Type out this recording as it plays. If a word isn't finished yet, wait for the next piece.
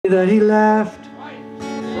that he laughed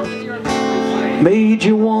made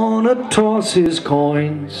you wanna toss his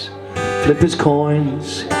coins, flip his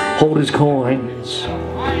coins, hold his coins.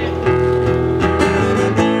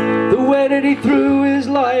 The way that he threw his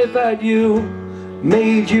life at you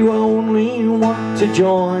made you only want to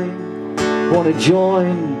join. Wanna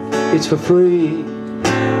join, it's for free.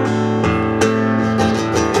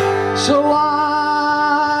 So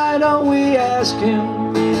why don't we ask him?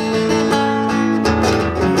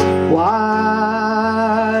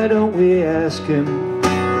 Why don't we ask him?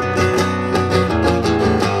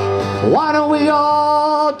 Why don't we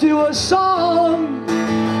all do a song,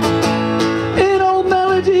 an old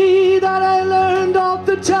melody that I learned off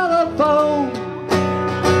the telephone?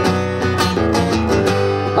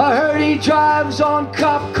 I heard he drives on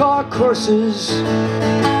cop car courses,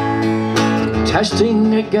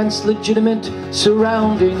 testing against legitimate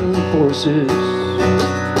surrounding forces,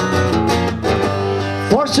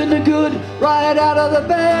 forcing the good right out of the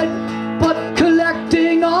bed, but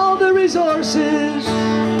collecting all the resources.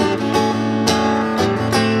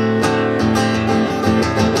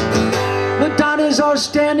 Madonnas are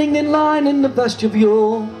standing in line in the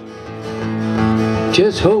vestibule,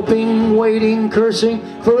 just hoping, waiting, cursing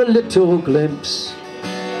for a little glimpse.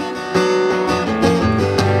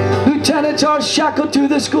 Lieutenants are shackled to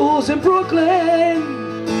the schools in Brooklyn,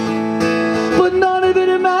 but none of it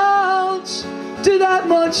amounts to that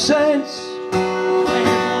much sense.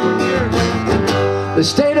 The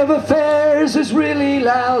state of affairs is really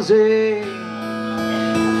lousy,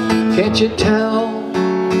 can't you tell?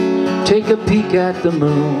 Take a peek at the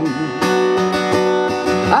moon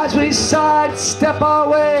as we sidestep our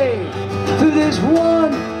way through this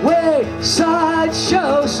one-way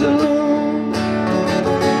sideshow saloon.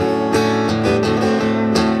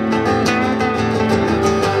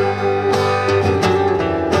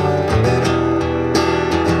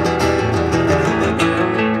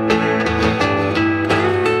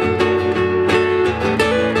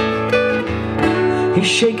 He's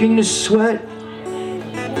shaking the sweat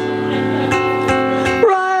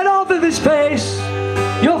right off of his face,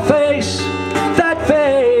 your face, that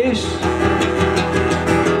face.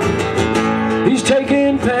 He's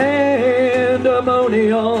taking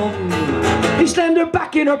Pandemonium. He slammed her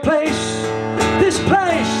back in her place, this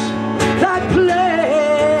place, that place.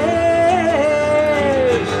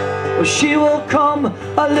 Well, she will come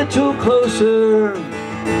a little closer,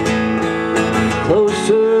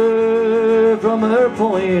 closer from her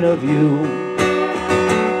point of view,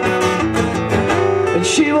 and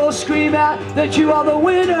she will scream out that you are the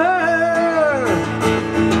winner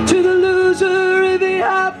to the loser if he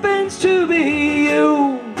happens to be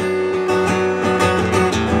you.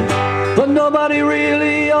 But nobody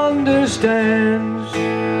really understands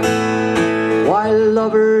why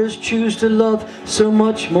lovers choose to love so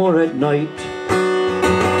much more at night.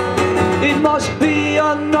 It must be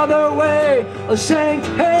another way of saying,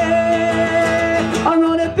 hey, I'm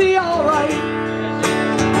gonna be alright.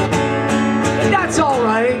 That's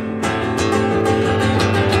alright.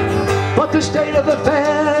 But the state of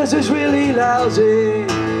affairs is really lousy,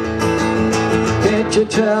 can't you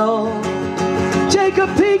tell? Take a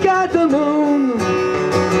peek at the moon.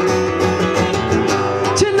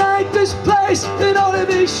 Tonight this place, it ought to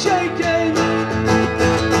be shaking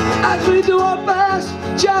as we do our best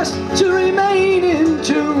just to remain in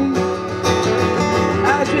tune,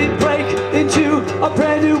 as we break into a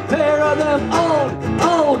brand new pair of them old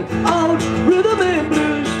rhythm and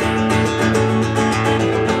blues.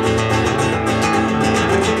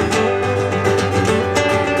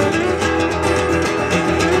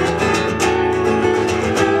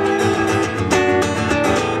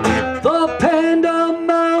 The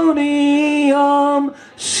Pandemonium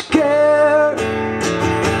Scare.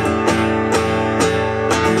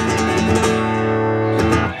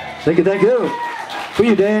 Thank you. For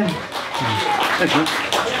you, Dan. Thanks, man.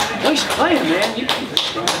 Nice playing, man.